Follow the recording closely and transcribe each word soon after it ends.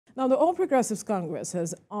Now, the All Progressives Congress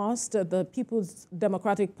has asked the People's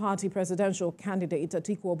Democratic Party presidential candidate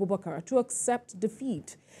Atiku Abubakar to accept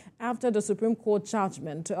defeat after the Supreme Court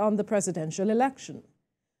judgment on the presidential election.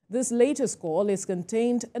 This latest call is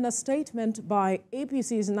contained in a statement by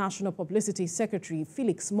APC's National Publicity Secretary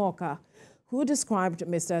Felix Morka, who described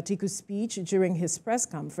Mr. Atiku's speech during his press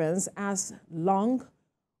conference as long,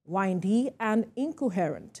 windy, and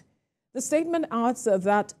incoherent. The statement adds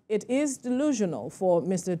that it is delusional for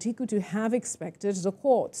Mr. Atiku to have expected the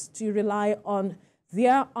courts to rely on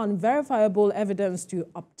their unverifiable evidence to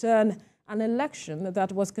upturn an election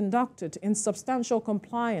that was conducted in substantial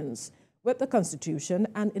compliance with the Constitution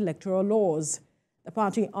and electoral laws. The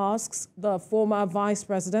party asks the former vice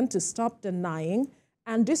president to stop denying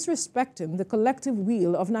and disrespecting the collective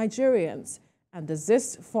will of Nigerians and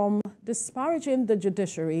desist from disparaging the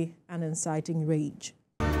judiciary and inciting rage.